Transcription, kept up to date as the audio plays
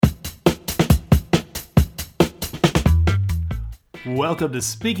Welcome to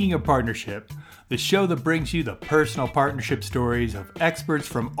Speaking of Partnership, the show that brings you the personal partnership stories of experts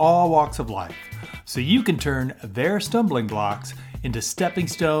from all walks of life, so you can turn their stumbling blocks into stepping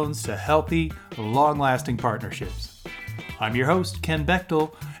stones to healthy, long-lasting partnerships. I'm your host, Ken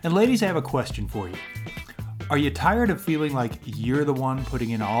Bechtel, and ladies, I have a question for you. Are you tired of feeling like you're the one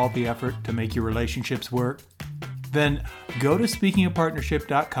putting in all the effort to make your relationships work? Then go to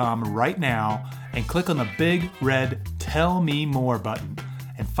speakingofpartnership.com right now and click on the big red Tell Me More button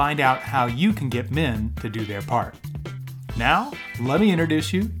and find out how you can get men to do their part. Now, let me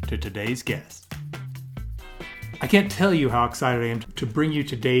introduce you to today's guest. I can't tell you how excited I am to bring you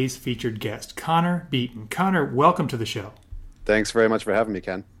today's featured guest, Connor Beaton. Connor, welcome to the show. Thanks very much for having me,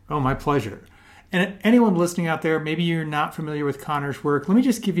 Ken. Oh, my pleasure. And anyone listening out there, maybe you're not familiar with Connor's work, let me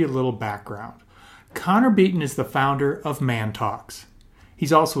just give you a little background. Connor Beaton is the founder of Man Talks.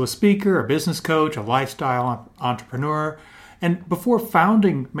 He's also a speaker, a business coach, a lifestyle entrepreneur. And before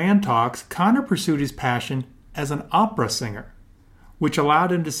founding Man Talks, Connor pursued his passion as an opera singer, which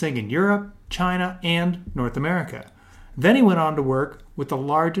allowed him to sing in Europe, China, and North America. Then he went on to work with the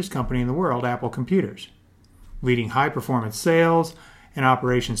largest company in the world, Apple Computers, leading high-performance sales and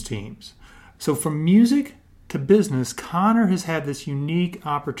operations teams. So from music to business, Connor has had this unique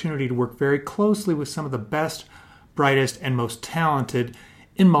opportunity to work very closely with some of the best, brightest, and most talented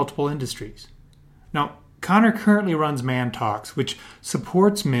in multiple industries. Now, Connor currently runs Man Talks, which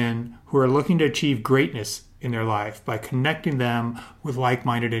supports men who are looking to achieve greatness in their life by connecting them with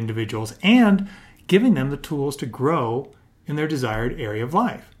like-minded individuals and giving them the tools to grow in their desired area of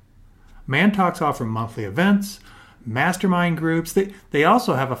life. Man Talks offer monthly events, mastermind groups. They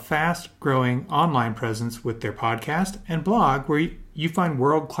also have a fast-growing online presence with their podcast and blog where you find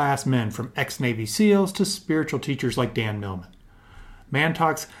world-class men from ex-Navy SEALs to spiritual teachers like Dan Millman. Man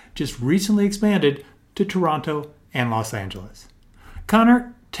Talks just recently expanded to Toronto and Los Angeles.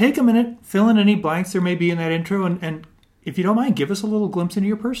 Connor, take a minute, fill in any blanks there may be in that intro, and if you don't mind, give us a little glimpse into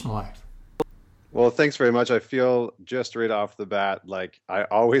your personal life. Well, thanks very much. I feel just right off the bat like I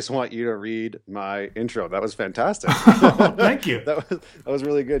always want you to read my intro. That was fantastic. Thank you. That was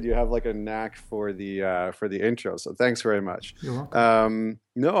really good. You have like a knack for the intro. So thanks very much. You're welcome.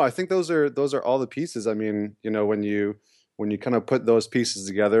 No, I think those are all the pieces. I mean, when you kind of put those pieces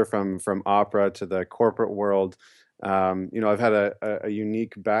together from opera to the corporate world, I've had a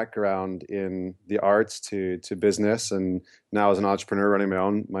unique background in the arts to business, and now as an entrepreneur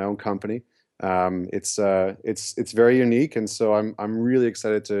running my own company. It's very unique, and so I'm really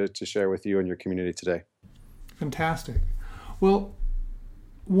excited to share with you and your community today. Fantastic. Well,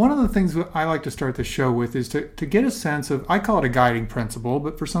 one of the things that I like to start the show with is to get a sense of, I call it a guiding principle,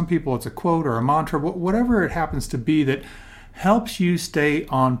 but for some people it's a quote or a mantra, whatever it happens to be that helps you stay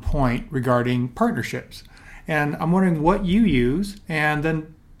on point regarding partnerships. And I'm wondering what you use, and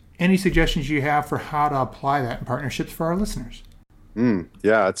then any suggestions you have for how to apply that in partnerships for our listeners.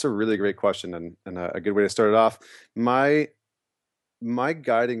 Yeah, it's a really great question and a good way to start it off. My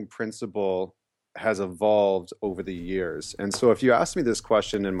guiding principle has evolved over the years. And so if you asked me this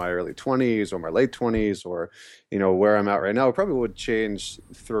question in my early 20s or my late 20s or, where I'm at right now, it probably would change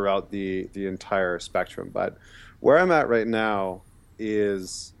throughout the entire spectrum. But where I'm at right now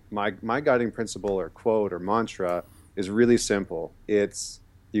is my guiding principle or quote or mantra is really simple. It's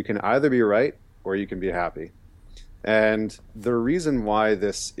you can either be right or you can be happy. And the reason why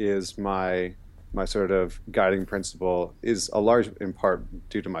this is my sort of guiding principle is a large in part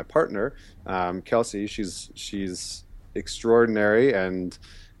due to my partner, Kelsey. She's extraordinary and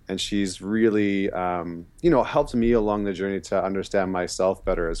she's really helped me along the journey to understand myself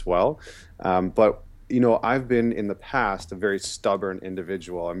better as well. But I've been in the past a very stubborn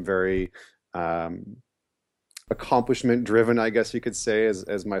individual. I'm very accomplishment driven, I guess you could say,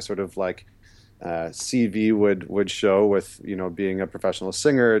 as my sort of like CV would show, with being a professional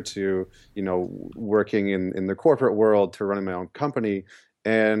singer to working in the corporate world to running my own company.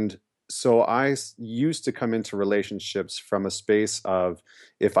 And so I used to come into relationships from a space of,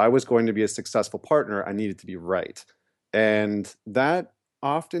 if I was going to be a successful partner, I needed to be right, and that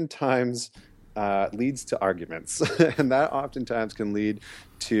oftentimes leads to arguments, and that oftentimes can lead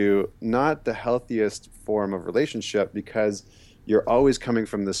to not the healthiest form of relationship, because you're always coming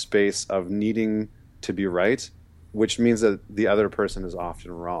from the space of needing to be right, which means that the other person is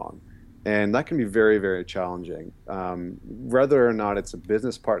often wrong. And that can be very, very challenging, whether or not it's a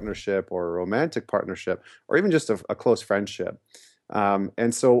business partnership or a romantic partnership, or even just a close friendship.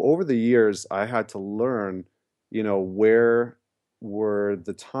 And so over the years, I had to learn, where were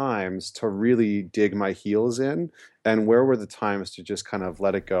the times to really dig my heels in, and where were the times to just kind of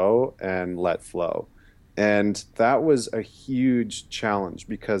let it go and let flow. And that was a huge challenge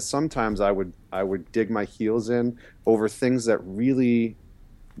because sometimes I would dig my heels in over things that really,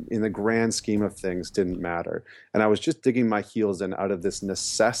 in the grand scheme of things, didn't matter. And I was just digging my heels in out of this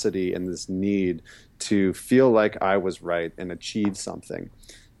necessity and this need to feel like I was right and achieve something.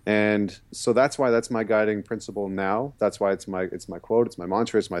 And so that's why that's my guiding principle now. That's why it's my quote, it's my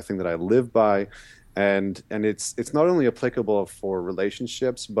mantra, it's my thing that I live by. And it's not only applicable for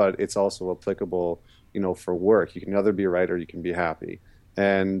relationships, but it's also applicable, for work. You can either be right or you can be happy.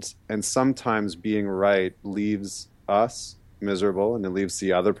 And sometimes being right leaves us miserable, and it leaves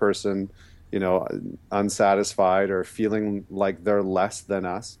the other person, you know, unsatisfied or feeling like they're less than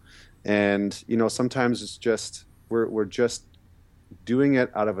us. And sometimes it's just we're just doing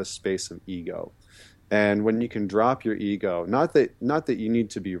it out of a space of ego. And when you can drop your ego, not that you need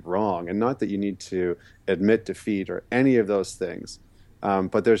to be wrong, and not that you need to admit defeat or any of those things,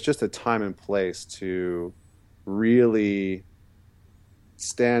 but there's just a time and place to really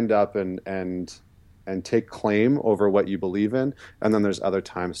stand up and take claim over what you believe in, and then there's other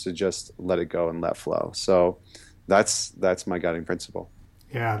times to just let it go and let flow. So that's my guiding principle.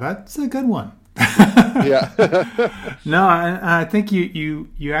 Yeah, that's a good one. Yeah. No, I think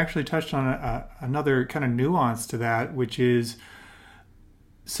you actually touched on another kind of nuance to that, which is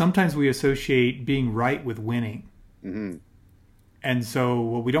sometimes we associate being right with winning. Hmm. And so,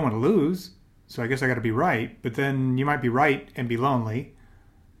 well, we don't want to lose, so I guess I got to be right. But then you might be right and be lonely,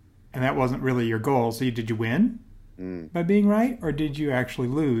 and that wasn't really your goal. So did you win Mm. by being right, or did you actually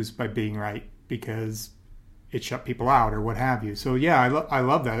lose by being right because it shut people out or what have you? So yeah, I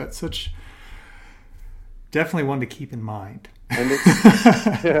love that. That's such definitely one to keep in mind. And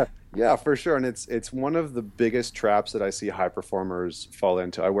it's yeah, yeah, for sure. And it's one of the biggest traps that I see high performers fall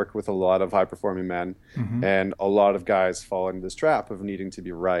into. I work with a lot of high performing men, Hmm. and a lot of guys fall into this trap of needing to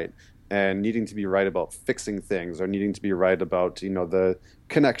be right, and needing to be right about fixing things, or needing to be right about, the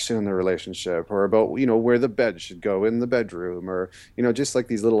connection in the relationship, or about, where the bed should go in the bedroom, or, just like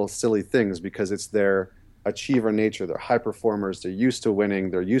these little silly things, because it's their achiever nature. They're high performers. They're used to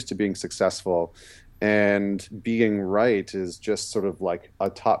winning. They're used to being successful, and being right is just sort of like a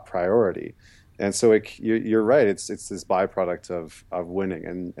top priority. And so you're right. It's this byproduct of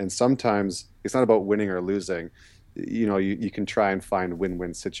winning, and sometimes it's not about winning or losing. You can try and find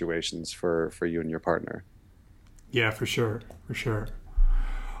win-win situations for you and your partner. Yeah, for sure, for sure.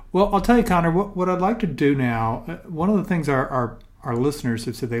 Well, I'll tell you, Connor, what I'd like to do now. One of the things our listeners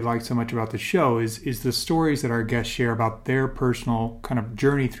have said they like so much about the show is the stories that our guests share about their personal kind of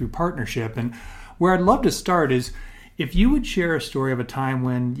journey through partnership. And where I'd love to start is if you would share a story of a time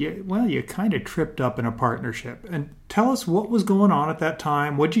when you kind of tripped up in a partnership, and tell us what was going on at that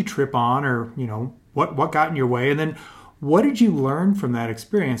time. What'd you trip on, or what got in your way, and then what did you learn from that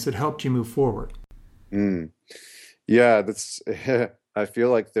experience that helped you move forward? Mm. Yeah, that's. I feel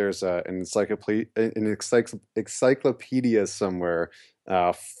like there's an encyclopedia somewhere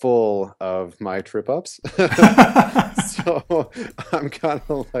full of my trip ups. So I'm kind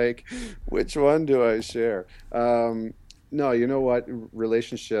of like, which one do I share? No, you know what?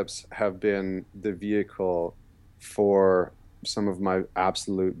 Relationships have been the vehicle for some of my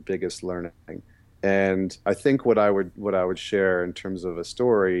absolute biggest learning. And I think what I would share in terms of a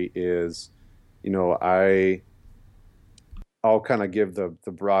story is, you know, I I'll kind of give the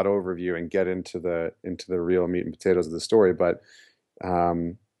broad overview and get into the real meat and potatoes of the story. But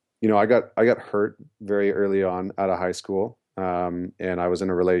I got hurt very early on out of high school, and I was in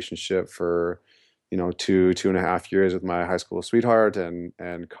a relationship for, 2.5 years with my high school sweetheart,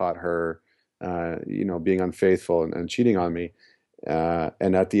 and caught her, being unfaithful and cheating on me.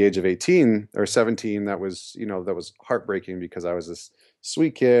 And at the age of 18 or 17, that was heartbreaking because I was this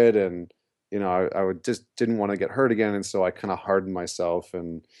sweet kid, and I would just didn't want to get hurt again, and so I kind of hardened myself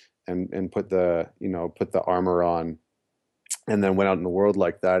and put the armor on, and then went out in the world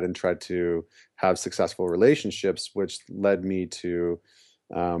like that and tried to have successful relationships, which led me to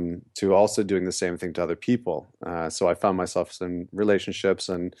also doing the same thing to other people. So I found myself in relationships,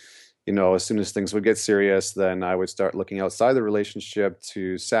 and as soon as things would get serious, then I would start looking outside the relationship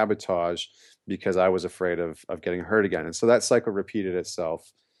to sabotage because I was afraid of getting hurt again. And so that cycle repeated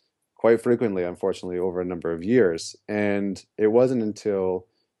itself quite frequently, unfortunately, over a number of years. And it wasn't until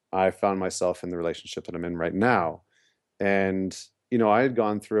I found myself in the relationship that I'm in right now. And, I had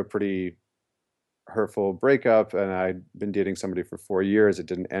gone through a pretty hurtful breakup, and I'd been dating somebody for 4 years. It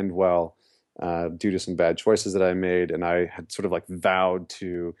didn't end well, due to some bad choices that I made. And I had sort of like vowed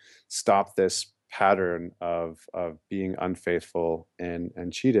to stop this pattern of being unfaithful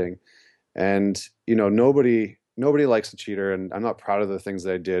and cheating. And, nobody nobody likes a cheater, and I'm not proud of the things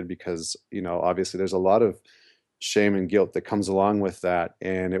that I did because, obviously there's a lot of shame and guilt that comes along with that.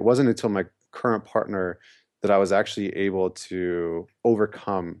 And it wasn't until my current partner that I was actually able to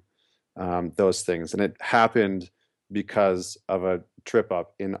overcome those things. And it happened because of a trip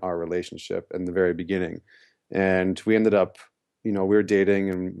up in our relationship in the very beginning. And we ended up, we were dating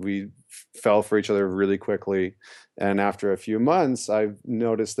and we fell for each other really quickly. And after a few months, I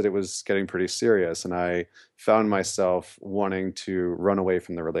noticed that it was getting pretty serious. And I found myself wanting to run away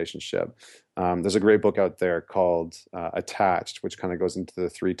from the relationship. There's a great book out there called Attached, which kind of goes into the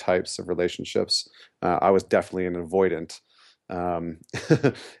three types of relationships. I was definitely an avoidant. Um,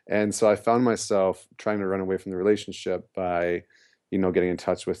 and so I found myself trying to run away from the relationship by, getting in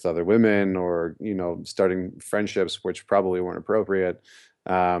touch with other women or, starting friendships, which probably weren't appropriate.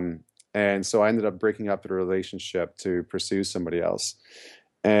 And so I ended up breaking up the relationship to pursue somebody else.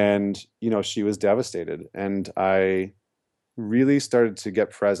 And, she was devastated. And I really started to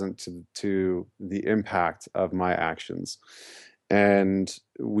get present to the impact of my actions. And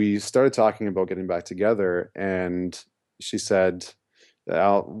we started talking about getting back together. And she said,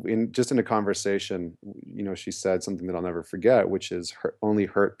 in a conversation, she said something that I'll never forget, which is only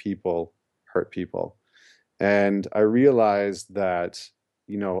hurt people hurt people. And I realized that,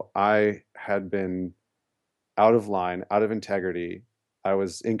 I had been out of line, out of integrity. I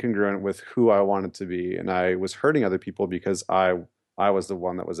was incongruent with who I wanted to be, and I was hurting other people because I was the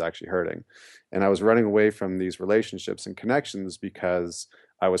one that was actually hurting. And I was running away from these relationships and connections because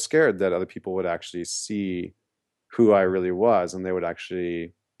I was scared that other people would actually see who I really was, and they would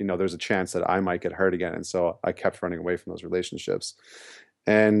actually, there's a chance that I might get hurt again. And so I kept running away from those relationships.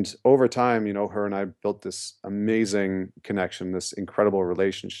 And over time, her and I built this amazing connection, this incredible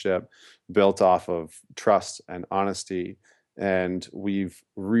relationship built off of trust and honesty. And we've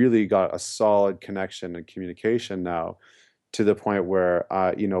really got a solid connection and communication now to the point where,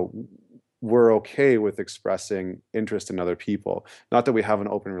 we're okay with expressing interest in other people. Not that we have an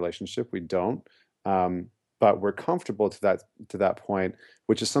open relationship, we don't. But we're comfortable to that point,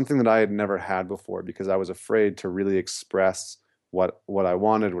 which is something that I had never had before because I was afraid to really express what I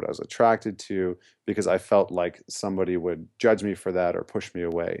wanted, what I was attracted to, because I felt like somebody would judge me for that or push me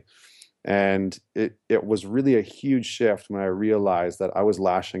away. And it was really a huge shift when I realized that I was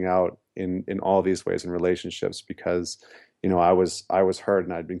lashing out in all these ways in relationships because, I was hurt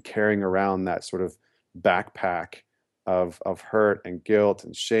and I'd been carrying around that sort of backpack of hurt and guilt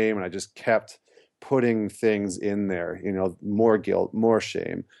and shame, and I just kept putting things in there, more guilt, more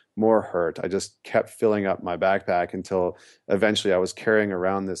shame, more hurt. I just kept filling up my backpack until eventually I was carrying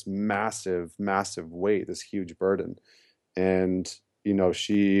around this massive, massive weight, this huge burden. And,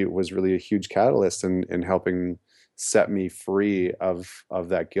 she was really a huge catalyst in helping set me free of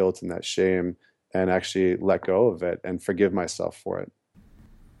that guilt and that shame and actually let go of it and forgive myself for it.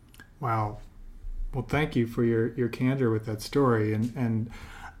 Wow. Well, thank you for your candor with that story. And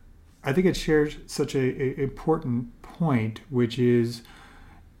I think it shares such a important point, which is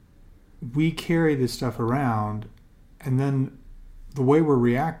we carry this stuff around, and then the way we're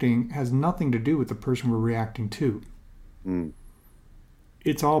reacting has nothing to do with the person we're reacting to. Mm.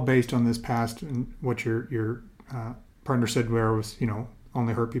 It's all based on this past and what your partner said, where it was,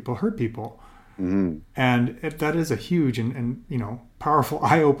 only hurt people hurt people. Mm-hmm. And that is a huge and powerful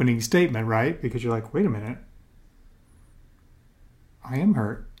eye-opening statement, right? Because you're like, wait a minute, I am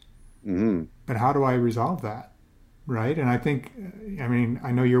hurt. Mm-hmm. But how do I resolve that? Right. And I think,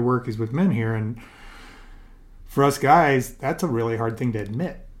 I know your work is with men here, and for us guys, that's a really hard thing to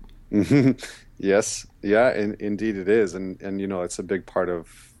admit. Mm-hmm. Yes. Yeah, indeed it is. And it's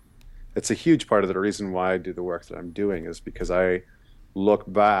a huge part of the reason why I do the work that I'm doing is because I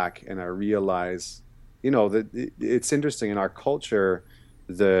look back and I realize, that it's interesting in our culture,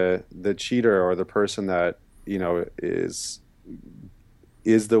 the cheater or the person that, is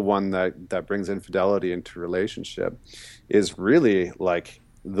the one that brings infidelity into a relationship is really like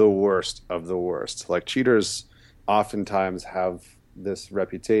the worst of the worst. Like cheaters oftentimes have this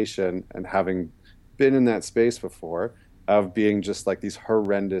reputation, and having been in that space before, of being just like these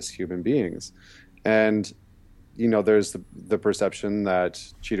horrendous human beings. And there's the perception that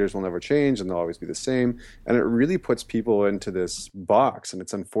cheaters will never change and they'll always be the same, and it really puts people into this box. And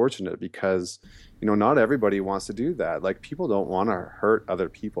it's unfortunate because not everybody wants to do that. Like, people don't want to hurt other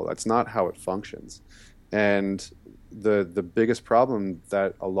people. That's not how it functions. And the biggest problem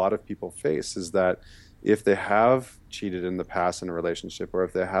that a lot of people face is that if they have cheated in the past in a relationship, or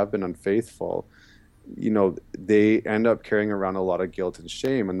if they have been unfaithful, they end up carrying around a lot of guilt and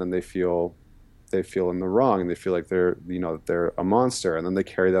shame, and then they feel in the wrong, and they feel like they're a monster, and then they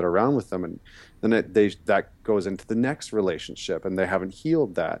carry that around with them, and then that goes into the next relationship and they haven't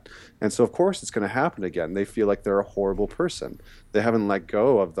healed that. And so, of course, it's going to happen again. They feel like they're a horrible person. They haven't let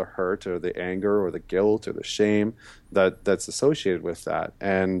go of the hurt or the anger or the guilt or the shame that's associated with that.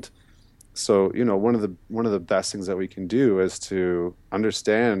 And so, one of the best things that we can do is to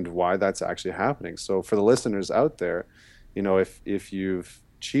understand why that's actually happening. So for the listeners out there, if you've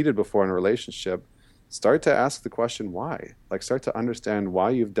cheated before in a relationship, start to ask the question why. Like, start to understand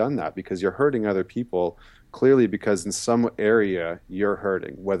why you've done that, because you're hurting other people clearly because in some area you're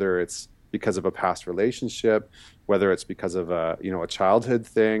hurting, whether it's because of a past relationship, whether it's because of a childhood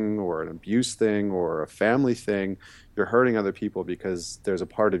thing or an abuse thing or a family thing. You're hurting other people because there's a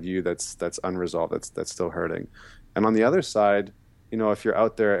part of you that's unresolved, that's still hurting. And on the other side, if you're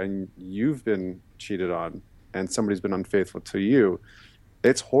out there and you've been cheated on and somebody's been unfaithful to you,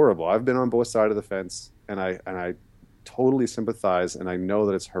 it's horrible. I've been on both sides of the fence, and I totally sympathize, and I know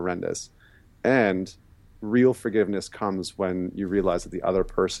that it's horrendous. And real forgiveness comes when you realize that the other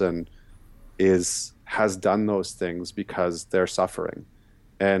person has done those things because they're suffering.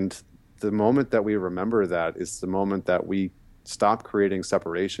 And the moment that we remember that is the moment that we stop creating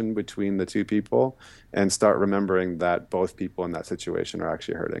separation between the two people and start remembering that both people in that situation are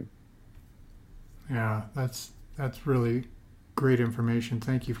actually hurting. Yeah, that's really great information.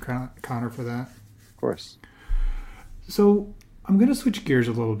 Thank you, Connor, for that. Of course. So I'm going to switch gears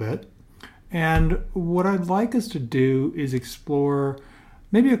a little bit. And what I'd like us to do is explore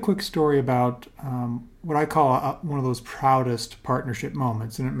maybe a quick story about what I call one of those proudest partnership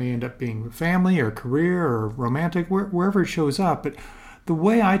moments. And it may end up being family or career or romantic, wherever it shows up. But the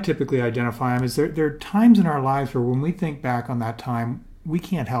way I typically identify them is there are times in our lives where when we think back on that time, we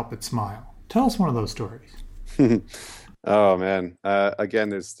can't help but smile. Tell us one of those stories. Oh man! Again,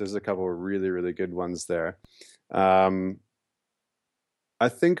 there's a couple of really, really good ones there. I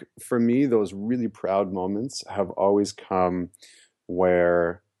think for me, those really proud moments have always come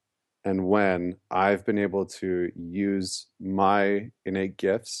where and when I've been able to use my innate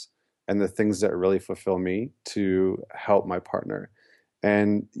gifts and the things that really fulfill me to help my partner.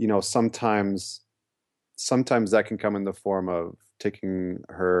 And sometimes that can come in the form of taking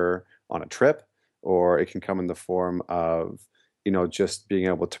her on a trip, or it can come in the form of, just being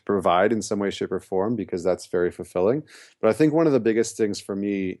able to provide in some way, shape, or form, because that's very fulfilling. But I think one of the biggest things for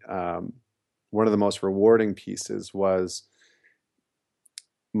me, one of the most rewarding pieces was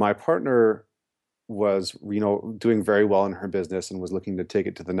my partner was, doing very well in her business and was looking to take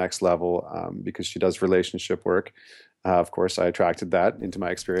it to the next level because she does relationship work. Of course, I attracted that into my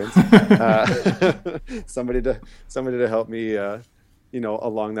experience. Somebody to help me,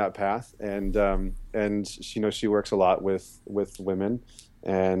 along that path. And she works a lot with women,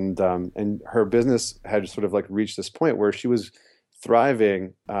 and her business had sort of like reached this point where she was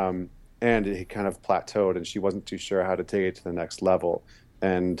thriving, and it kind of plateaued, and she wasn't too sure how to take it to the next level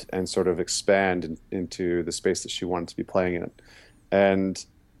and sort of expand into the space that she wanted to be playing in. And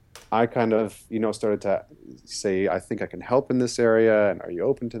I kind of, started to say, I think I can help in this area, and are you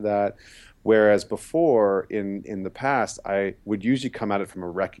open to that? Whereas before, in the past, I would usually come at it from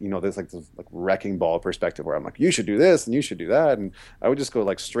there's like this like wrecking ball perspective where I'm like, you should do this and you should do that, and I would just go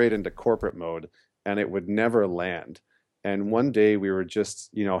like straight into corporate mode, and it would never land. And one day we were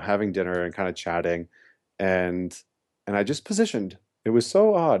just, having dinner and kind of chatting, and I just positioned. It was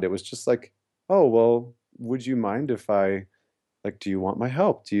so odd. It was just like, oh, well, would you mind if I, like, do you want my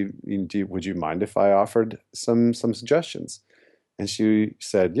help? Would you mind if I offered some suggestions? And she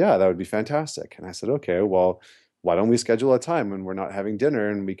said, yeah, that would be fantastic. And I said, okay, well, why don't we schedule a time when we're not having dinner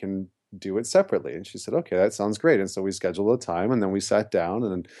and we can do it separately? And she said, okay, that sounds great. And so we scheduled a time, and then we sat down,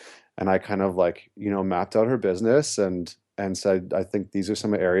 and I kind of like, mapped out her business and said, I think these are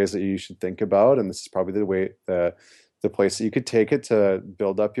some areas that you should think about. And this is probably the place that you could take it to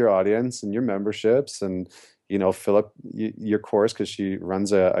build up your audience and your memberships and, fill up your course, because she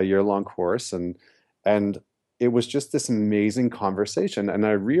runs a year-long course. And it was just this amazing conversation. And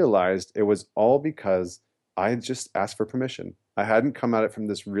I realized it was all because I had just asked for permission. I hadn't come at it from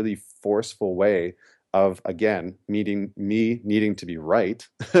this really forceful way of, again, needing to be right.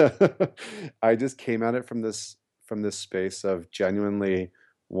 I just came at it from this space of genuinely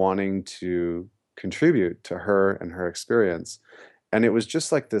wanting to contribute to her and her experience. And it was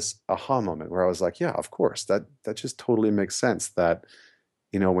just like this aha moment where I was like, yeah, of course, that just totally makes sense that,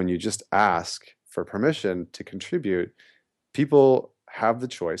 when you just ask for permission to contribute, people have the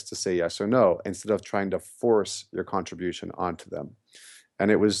choice to say yes or no instead of trying to force your contribution onto them.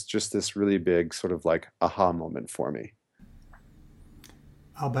 And it was just this really big sort of like aha moment for me.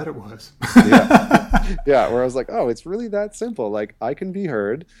 I'll bet it was. Yeah. Yeah, where I was like, oh, it's really that simple. Like, I can be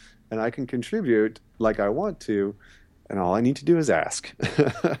heard, and I can contribute like I want to, and all I need to do is ask.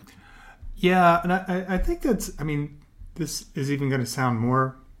 Yeah, and I think that's, I mean, this is even going to sound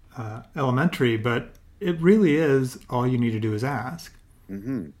more elementary, but it really is all you need to do is ask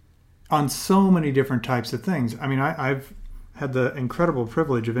on so many different types of things. I mean, I've had the incredible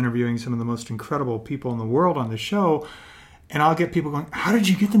privilege of interviewing some of the most incredible people in the world on the show, and I'll get people going, how did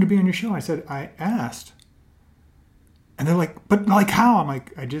you get them to be on your show? I said, I asked. And they're like, but like how? I'm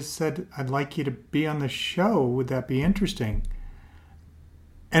like, I just said, I'd like you to be on the show. Would that be interesting?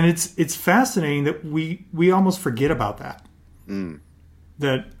 And it's fascinating that we almost forget about that.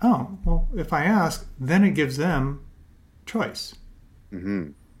 That, oh, well, if I ask, then it gives them choice.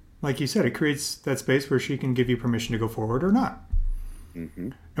 Like you said, it creates that space where she can give you permission to go forward or not.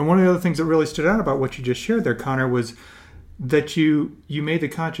 And one of the other things that really stood out about what you just shared there, Connor, was that you made the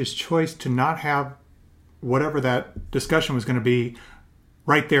conscious choice to not have whatever that discussion was going to be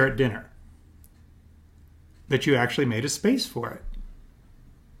right there at dinner. That you actually made a space for it.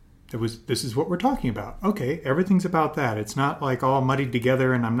 This is what we're talking about. Okay, everything's about that. It's not like all muddied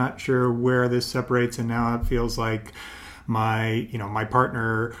together and I'm not sure where this separates and now it feels like my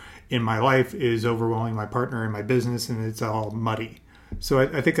partner in my life is overwhelming my partner in my business and it's all muddy. So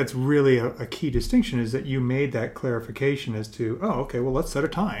I think that's really a key distinction, is that you made that clarification as to, oh, okay, well, let's set a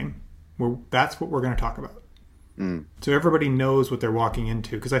time where that's what we're going to talk about. So everybody knows what they're walking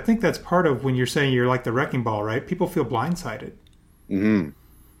into. Because I think that's part of when you're saying you're like the wrecking ball, right? People feel blindsided.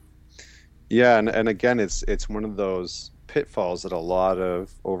 Yeah, and again, it's one of those pitfalls that a lot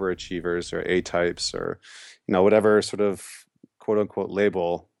of overachievers or A-types or, whatever sort of quote unquote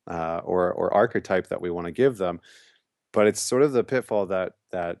label or archetype that we want to give them. But it's sort of the pitfall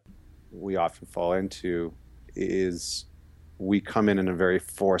that we often fall into is we come in a very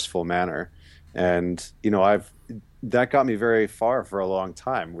forceful manner. And, that got me very far for a long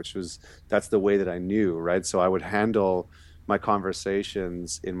time, that's the way that I knew, right? So I would handle my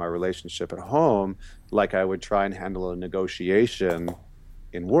conversations in my relationship at home like I would try and handle a negotiation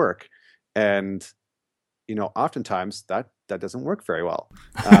in work. And, oftentimes that doesn't work very well.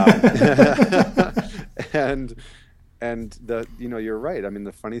 And you're right. I mean,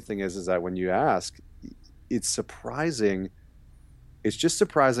 the funny thing is that when you ask, it's surprising. It's just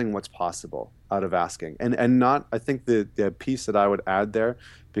surprising what's possible out of asking. And not, I think the piece that I would add there,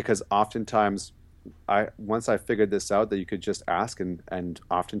 because oftentimes once I figured this out that you could just ask and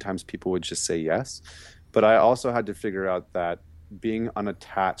oftentimes people would just say yes. But I also had to figure out that being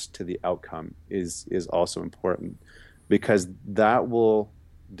unattached to the outcome is also important, because that will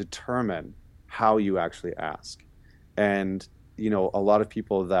determine how you actually ask. And, a lot of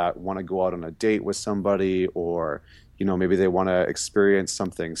people that want to go out on a date with somebody, or, maybe they want to experience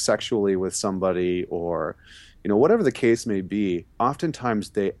something sexually with somebody, or, whatever the case may be,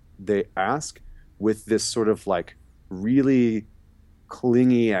 oftentimes they ask with this sort of like really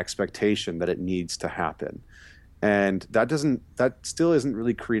clingy expectation that it needs to happen. And that still isn't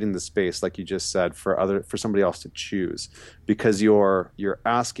really creating the space, like you just said, for somebody else to choose, because your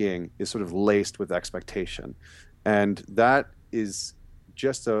asking is sort of laced with expectation. And that is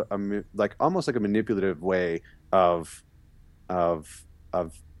just like almost like a manipulative way of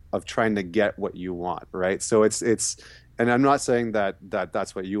trying to get what you want, right? So it's and I'm not saying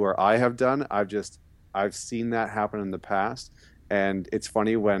that's what you or I have done. I've seen that happen in the past. And it's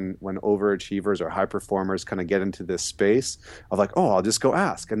funny when overachievers or high performers kind of get into this space of like, oh, I'll just go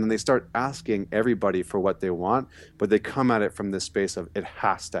ask. And then they start asking everybody for what they want, but they come at it from this space of it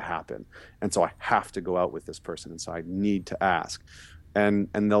has to happen. And so I have to go out with this person. And so I need to ask. And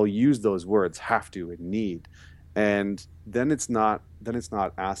they'll use those words, have to and need. And then it's not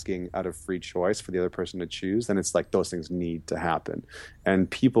asking out of free choice for the other person to choose. Then it's like those things need to happen. And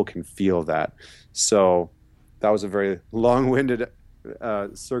people can feel that. So that was a very long-winded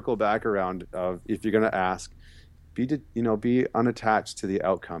circle back around of, if you're going to ask, be unattached to the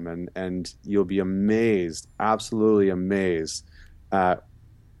outcome, and you'll be amazed, absolutely amazed,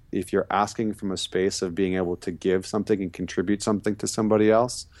 if you're asking from a space of being able to give something and contribute something to somebody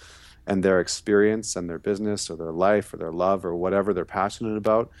else and their experience and their business or their life or their love or whatever they're passionate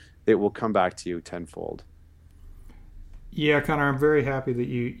about, it will come back to you tenfold. Yeah, Connor, I'm very happy that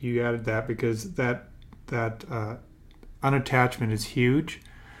you added that, because that unattachment is huge.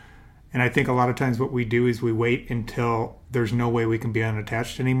 And I think a lot of times what we do is we wait until there's no way we can be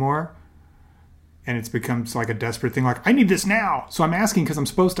unattached anymore. And it becomes like a desperate thing, like, I need this now. So I'm asking because I'm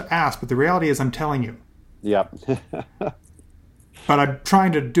supposed to ask. But the reality is I'm telling you. Yep. But I'm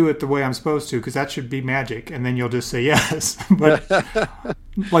trying to do it the way I'm supposed to, because that should be magic. And then you'll just say yes. But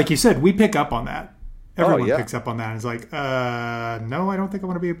like you said, we pick up on that. Oh Everyone yeah. picks up on that and is like, no, I don't think I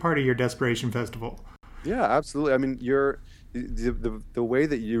want to be a part of your Desperation Festival. Yeah, absolutely. I mean, the way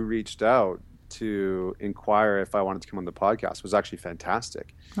that you reached out to inquire if I wanted to come on the podcast was actually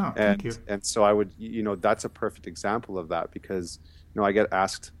fantastic. Oh, thank And you. and so I would, that's a perfect example of that because, I get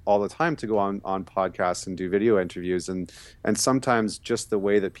asked all the time to go on podcasts and do video interviews and sometimes just the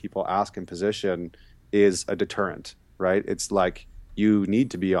way that people ask and position is a deterrent, right? It's like you need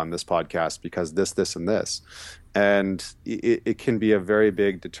to be on this podcast because this, and this and it can be a very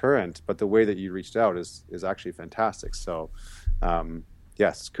big deterrent. But the way that you reached out is actually fantastic. So,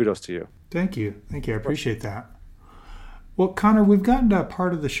 yes, kudos to you. Thank you. Thank you. I Of course. appreciate that. Well, Connor, we've gotten to a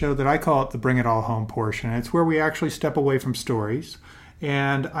part of the show that I call it the bring it all home portion. It's where we actually step away from stories.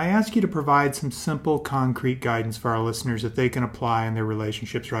 And I ask you to provide some simple, concrete guidance for our listeners that they can apply in their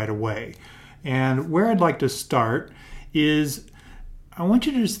relationships right away. And where I'd like to start is I want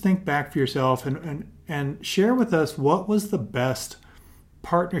you to just think back for yourself and share with us what was the best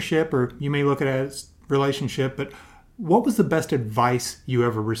partnership, or you may look at it as relationship, but what was the best advice you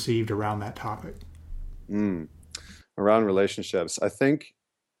ever received around that topic? Mm. Around relationships, I think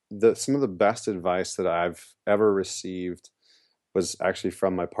some of the best advice that I've ever received was actually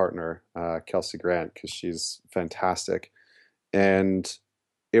from my partner, Kelsey Grant, because she's fantastic. And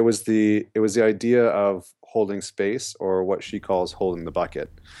it was the idea of holding space, or what she calls holding the bucket.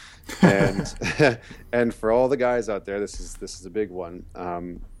 And and for all the guys out there, this is a big one,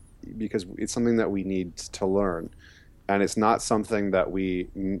 because it's something that we need to learn, and it's not something that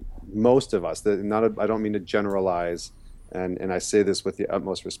most of us, I don't mean to generalize, and I say this with the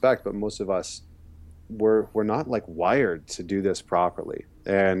utmost respect, but most of us, we're not like wired to do this properly.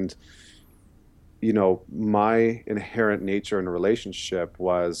 And my inherent nature in a relationship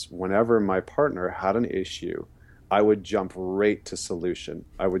was whenever my partner had an issue, I would jump right to solution.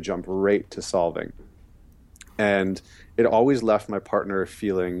 I would jump right to solving. And it always left my partner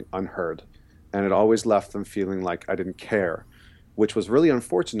feeling unheard. And it always left them feeling like I didn't care, which was really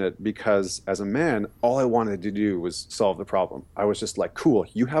unfortunate because as a man, all I wanted to do was solve the problem. I was just like, cool,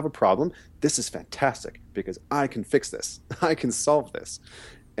 you have a problem. This is fantastic because I can fix this. I can solve this.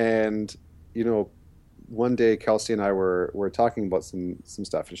 And, one day Kelsey and I were talking about some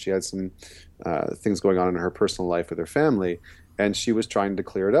stuff, and she had some things going on in her personal life with her family, and she was trying to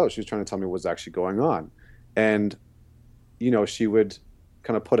clear it out. She was trying to tell me what was actually going on. And, she would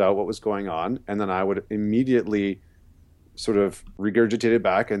kind of put out what was going on, and then I would immediately sort of regurgitate it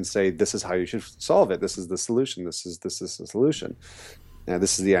back and say, this is how you should solve it. This is the solution. This is the solution. And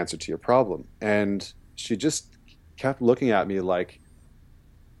this is the answer to your problem. And she just kept looking at me like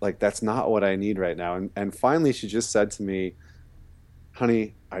that's not what I need right now. And finally she just said to me,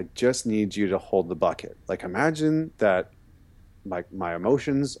 honey, I just need you to hold the bucket. Like, imagine that my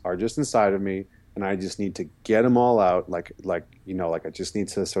emotions are just inside of me and I just need to get them all out. Like I just need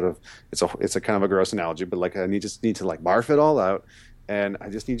to sort of, it's a kind of a gross analogy, but like just need to like barf it all out. And I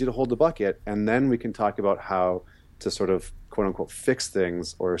just need you to hold the bucket. And then we can talk about how to sort of quote unquote fix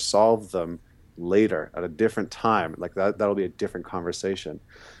things or solve them later at a different time. Like that'll be a different conversation.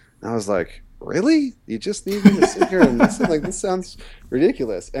 And I was like, really? You just need me to sit here and listen? Like, this sounds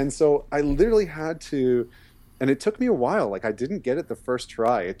ridiculous. And so I literally had to, and it took me a while. Like, I didn't get it the first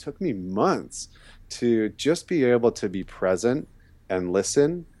try. It took me months to just be able to be present and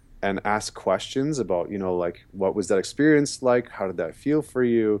listen and ask questions about, like, what was that experience like? How did that feel for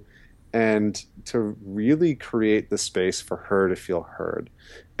you? And to really create the space for her to feel heard.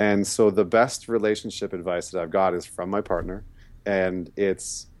 And so the best relationship advice that I've got is from my partner, and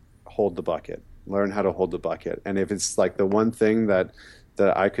it's hold the bucket. Learn how to hold the bucket. And if it's like the one thing that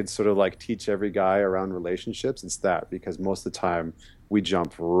I could sort of like teach every guy around relationships, it's that, because most of the time we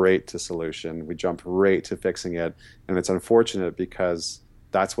jump right to solution. We jump right to fixing it. And it's unfortunate because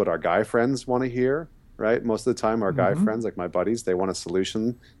that's what our guy friends want to hear, right? Most of the time our guy Mm-hmm. friends, like my buddies, they want a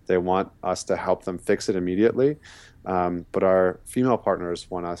solution. They want us to help them fix it immediately. But our female partners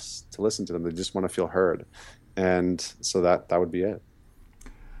want us to listen to them. They just want to feel heard. And so that would be it.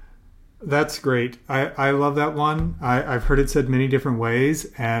 That's great. I love that one. I've heard it said many different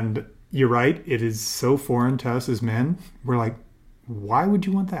ways, and you're right. It is so foreign to us as men. We're like, why would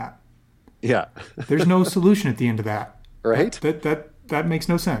you want that? Yeah. There's no solution at the end of that. Right? That makes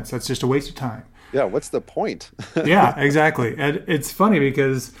no sense. That's just a waste of time. Yeah, what's the point? Yeah, exactly. And it's funny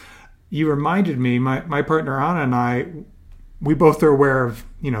because you reminded me, my partner Anna and I, we both are aware of,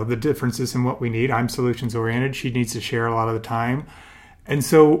 the differences in what we need. I'm solutions oriented. She needs to share a lot of the time. And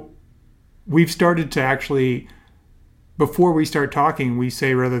so we've started to actually, before we start talking, we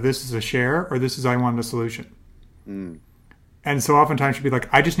say whether this is a share or this is I want a solution. Mm. And so oftentimes she'll be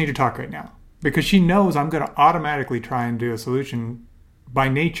like, I just need to talk right now. because she knows I'm going to automatically try and do a solution by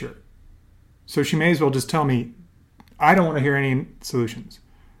nature. So she may as well just tell me, I don't want to hear any solutions.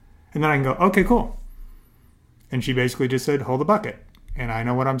 And then I can go, okay, cool. And she basically just said, hold the bucket. And I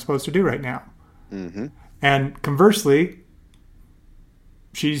know what I'm supposed to do right now. Mm-hmm. And conversely,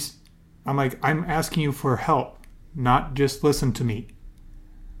 I'm like, I'm asking you for help, not just listen to me.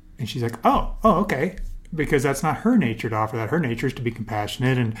 And she's like, oh, okay. Because that's not her nature to offer that. Her nature is to be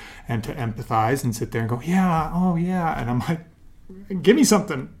compassionate and to empathize and sit there and go, yeah, oh yeah. And I'm like, give me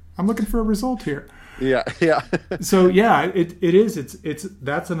something. I'm looking for a result here. Yeah. So yeah, it is. It's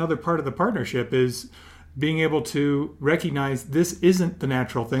that's another part of the partnership, is being able to recognize this isn't the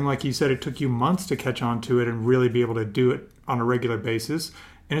natural thing. Like you said, it took you months to catch on to it and really be able to do it on a regular basis.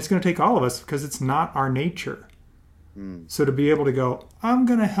 And it's going to take all of us because it's not our nature. So to be able to go, I'm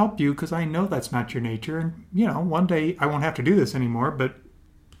going to help you because I know that's not your nature. And, one day I won't have to do this anymore. But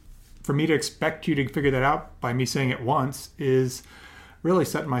for me to expect you to figure that out by me saying it once is really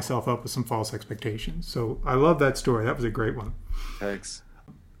setting myself up with some false expectations. So I love that story. That was a great one. Thanks.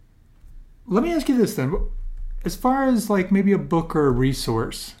 Let me ask you this then. As far as like maybe a book or a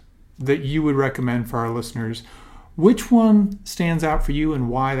resource that you would recommend for our listeners, which one stands out for you and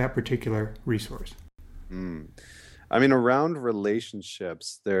why that particular resource? I mean, around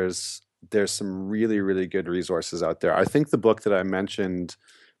relationships, there's some really, really good resources out there. I think the book that I mentioned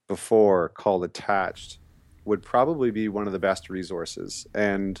before, called Attached, would probably be one of the best resources.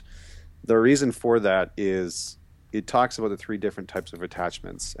 And the reason for that is it talks about the 3 different types of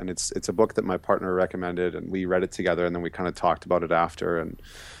attachments. And it's a book that my partner recommended, and we read it together, and then we kind of talked about it after. And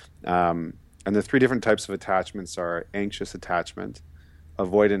the 3 different types of attachments are anxious attachment,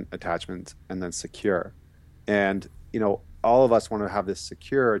 avoidant attachment, and then secure. And all of us want to have this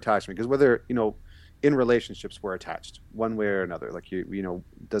secure attachment, because whether in relationships, we're attached one way or another. Like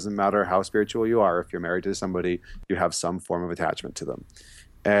doesn't matter how spiritual you are. If you're married to somebody, you have some form of attachment to them.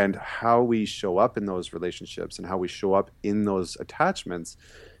 And how we show up in those relationships and how we show up in those attachments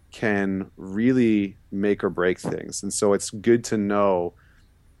can really make or break things. And so it's good to know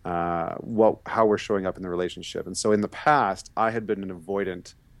how we're showing up in the relationship. And so in the past, I had been an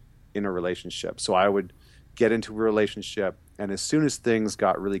avoidant in a relationship. So I would get into a relationship, and as soon as things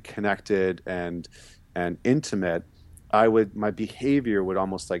got really connected and intimate, my behavior would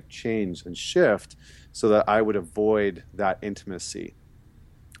almost like change and shift so that I would avoid that intimacy.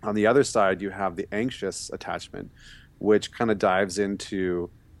 On the other side, you have the anxious attachment, which kind of dives into,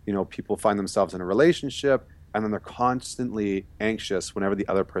 people find themselves in a relationship and then they're constantly anxious whenever the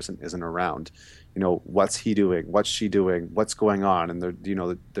other person isn't around. What's he doing? What's she doing? What's going on? And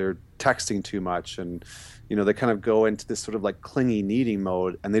they're texting too much, and they kind of go into this sort of like clingy, needing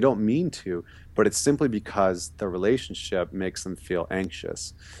mode, and they don't mean to, but it's simply because the relationship makes them feel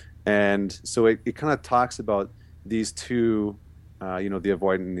anxious. And so it kind of talks about these 2, the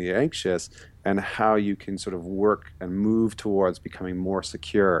avoidant and the anxious, and how you can sort of work and move towards becoming more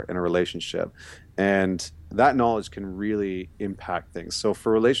secure in a relationship. And that knowledge can really impact things. So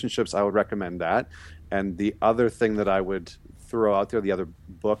for relationships, I would recommend that. And the other thing that I would throw out there, the other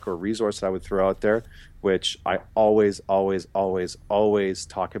book or resource that I would throw out there, which I always, always, always, always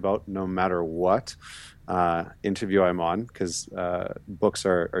talk about no matter what interview I'm on, because books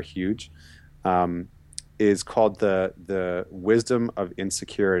are huge, is called The Wisdom of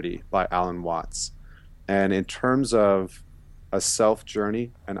Insecurity by Alan Watts. And in terms of a self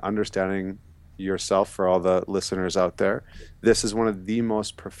journey and understanding yourself, for all the listeners out there, this is one of the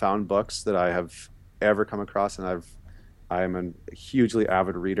most profound books that I have ever come across, and I am a hugely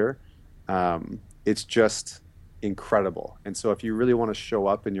avid reader. It's just incredible. And so if you really want to show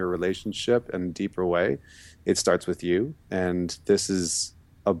up in your relationship in a deeper way, it starts with you. And this is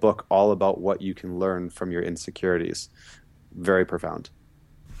a book all about what you can learn from your insecurities. Very profound.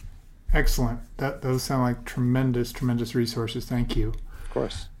 Excellent. Those sound like tremendous, tremendous resources. Thank you. Of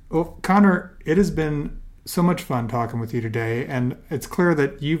course. Well, Connor, it has been so much fun talking with you today, and it's clear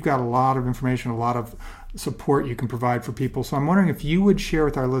that you've got a lot of information, a lot of support you can provide for people. So I'm wondering if you would share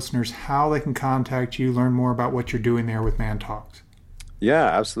with our listeners how they can contact you, learn more about what you're doing there with Man Talks. Yeah,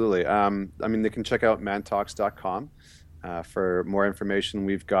 absolutely. They can check out mantalks.com for more information.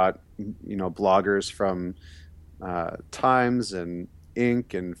 We've got, bloggers from Times and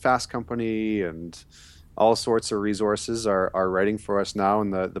Inc. and Fast Company and all sorts of resources are writing for us now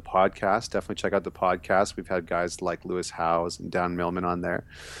in the podcast. Definitely check out the podcast. We've had guys like Lewis Howes and Dan Millman on there.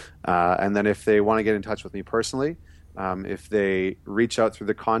 And then if they want to get in touch with me personally, if they reach out through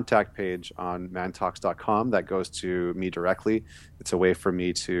the contact page on mantalks.com, that goes to me directly. It's a way for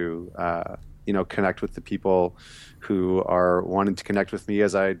me to, connect with the people who are wanting to connect with me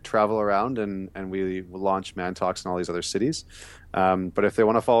as I travel around and we launch Man Talks in all these other cities. But if they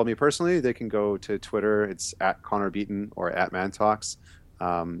want to follow me personally, they can go to Twitter. It's at Connor Beaton or at Man Talks.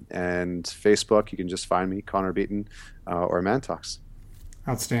 And Facebook, you can just find me, Connor Beaton or Man Talks.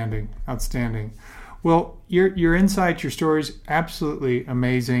 Outstanding. Well, your insights, your stories, absolutely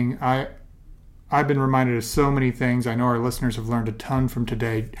amazing. I've been reminded of so many things. I know our listeners have learned a ton from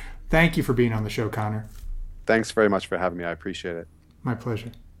today. Thank you for being on the show, Connor. Thanks very much for having me. I appreciate it. My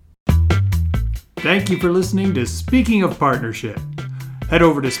pleasure. Thank you for listening to Speaking of Partnership. Head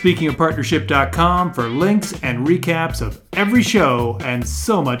over to speakingofpartnership.com for links and recaps of every show and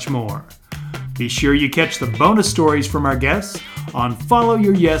so much more. Be sure you catch the bonus stories from our guests on Follow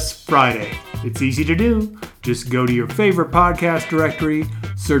Your Yes Friday. It's easy to do. Just go to your favorite podcast directory,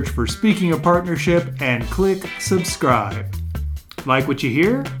 search for Speaking of Partnership, and click subscribe. Like what you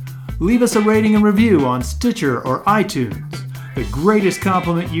hear? Leave us a rating and review on Stitcher or iTunes. The greatest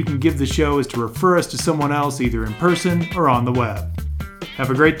compliment you can give the show is to refer us to someone else either in person or on the web. Have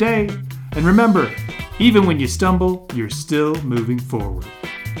a great day, and remember, even when you stumble, you're still moving forward.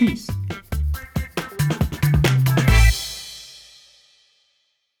 Peace.